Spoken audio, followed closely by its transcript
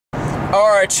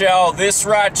Alright y'all, this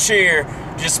right here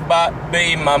just might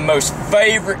be my most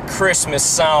favorite Christmas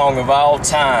song of all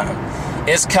time.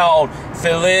 It's called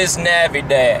Feliz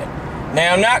Navidad.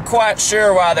 Now I'm not quite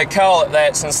sure why they call it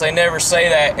that since they never say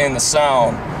that in the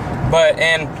song. But,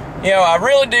 you know, I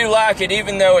really do like it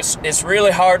even though it's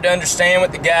really hard to understand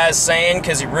what the guy's saying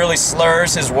because he really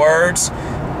slurs his words.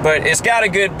 But it's got a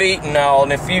good beat and all,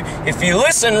 and if you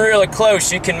listen really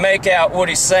close, you can make out what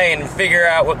he's saying and figure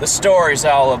out what the story's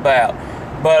all about.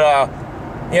 But,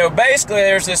 you know, basically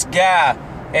there's this guy,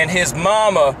 and his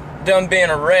mama done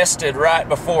been arrested right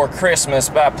before Christmas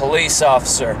by a police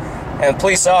officer, and the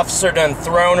police officer done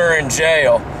thrown her in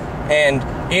jail. And,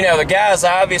 you know, the guy's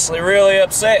obviously really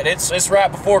upset. It's right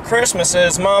before Christmas and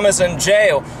his mama's in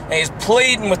jail. And he's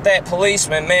pleading with that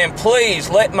policeman, man, please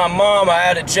let my mama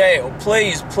out of jail.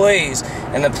 Please, please.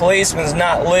 And the policeman's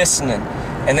not listening.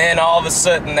 And then all of a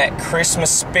sudden that Christmas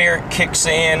spirit kicks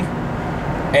in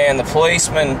and the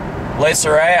policeman lets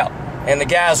her out. And the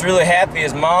guy's really happy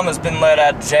his mama's been let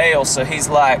out of jail. So he's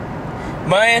like,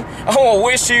 man, I want to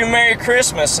wish you a Merry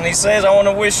Christmas. And he says, I want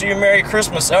to wish you a Merry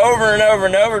Christmas over and over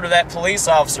and over to that police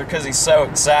officer because he's so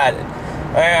excited.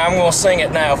 Man, I'm going to sing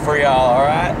it now for y'all,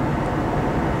 alright?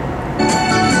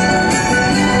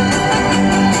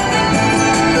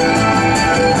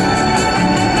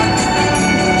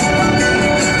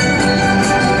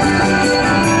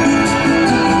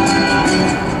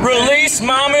 Release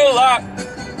mommy lock.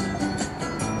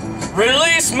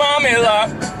 Release mommy lock.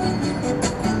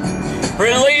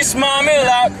 Release mommy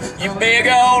lock, you big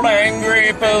old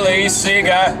angry police you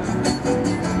got.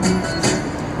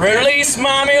 Release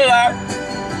mommy lock.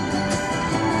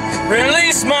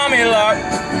 Release mommy lock.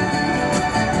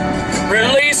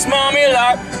 Release mommy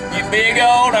lock, you big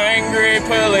old angry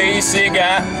police you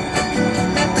got.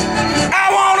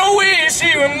 I wanna wish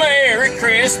you a Merry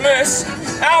Christmas.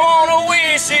 I wanna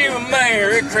wish you a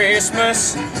Merry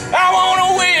Christmas. I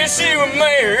wanna wish you a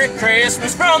Merry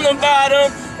Christmas from the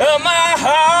bottom of my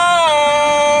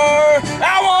heart.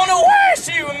 I wanna wish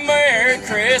you a Merry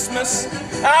Christmas.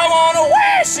 I wanna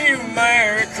wish you a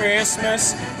Merry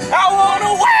Christmas. I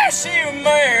wanna wish you a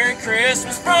Merry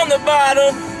Christmas from the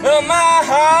bottom of my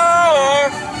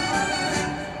heart.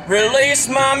 Release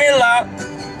mommy lock.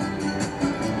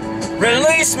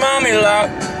 Release mommy lock.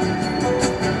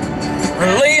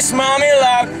 Release mommy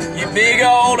lock, you big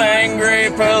old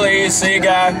angry police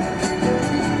guy.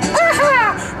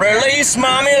 Release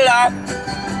mommy lock.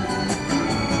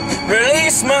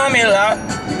 Release mommy lock.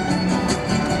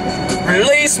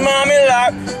 Release mommy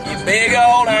lock, you big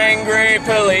old angry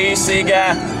police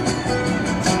guy.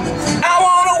 I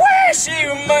wanna wish you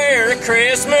a Merry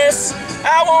Christmas.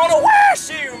 I wanna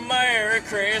wish you a Merry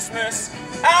Christmas.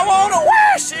 I wanna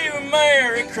wish you a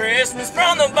Merry Christmas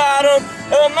from the bottom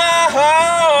of my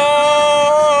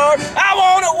heart. I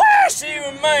wanna wish you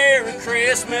a Merry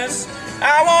Christmas.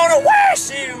 I wanna wish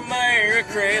you a Merry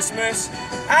Christmas.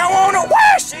 I wanna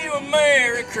wish you a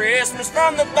Merry Christmas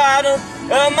from the bottom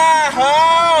of my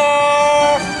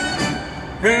heart.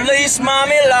 Release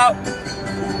mommy lock.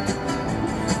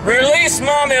 Release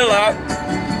mommy lock.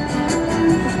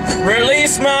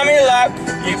 Release mommy lock,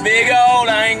 you big old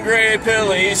angry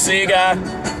police guy.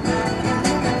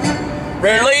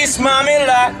 Release mommy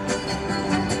lock.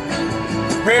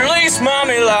 Release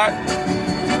mommy lock.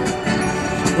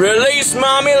 Release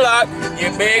mommy lock, you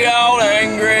big old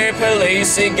angry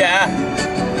police guy.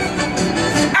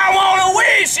 I wanna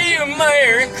wish you a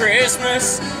Merry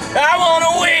Christmas. I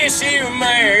wanna wish you a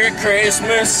Merry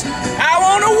Christmas. I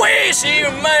wanna wish you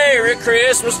a Merry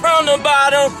Christmas from the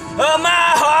bottom of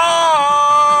my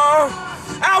heart.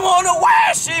 I wanna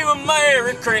wish you a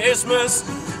Merry Christmas.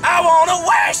 I wanna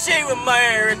wish you a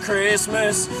Merry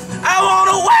Christmas. I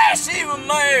wanna wish you a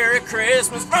Merry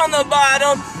Christmas from the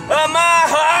bottom of my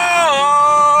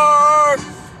heart.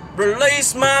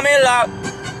 Release mommy lock.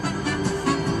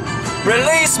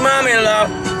 Release mommy lock.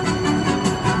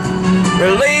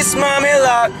 Release mommy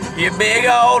lock, you big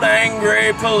old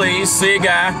angry police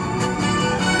guy.